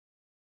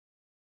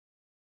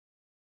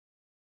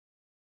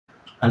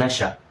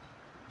Alexa,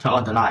 turn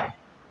on the light.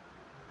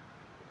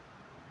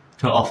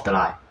 Turn off the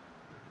light.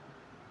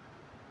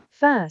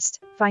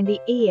 First, find the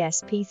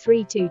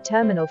ESP32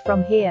 terminal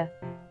from here.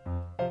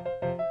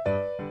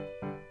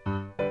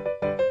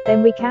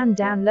 Then we can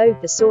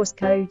download the source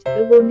code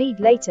that we'll need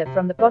later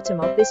from the bottom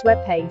of this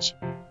web page.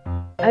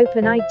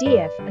 Open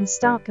IDF and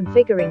start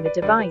configuring the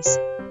device.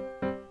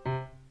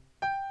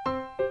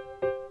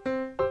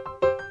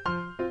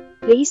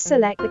 Please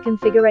select the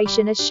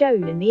configuration as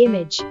shown in the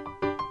image.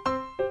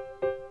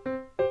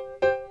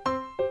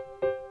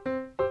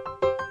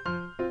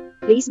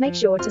 Please make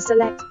sure to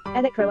select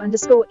Elecrow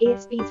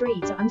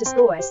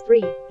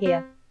ESP32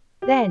 here.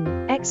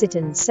 Then, exit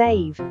and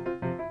save.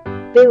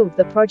 Build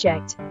the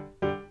project.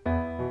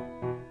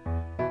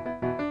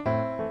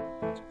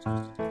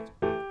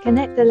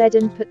 Connect the LED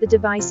and put the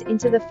device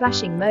into the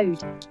flashing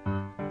mode.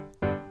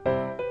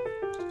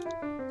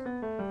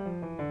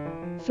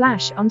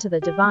 Flash onto the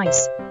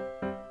device.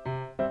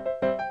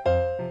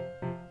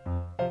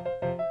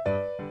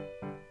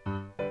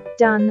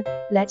 Done.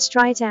 Let's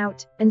try it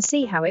out and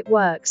see how it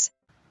works.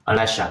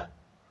 Alexa,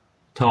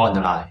 turn on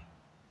the light.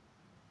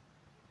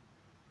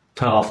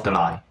 Turn off the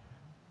light.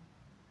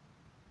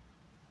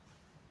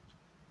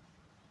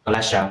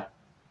 Alexa,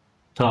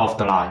 turn off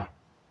the light.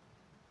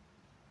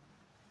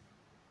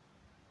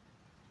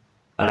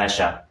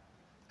 Alexa,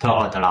 turn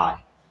on the light.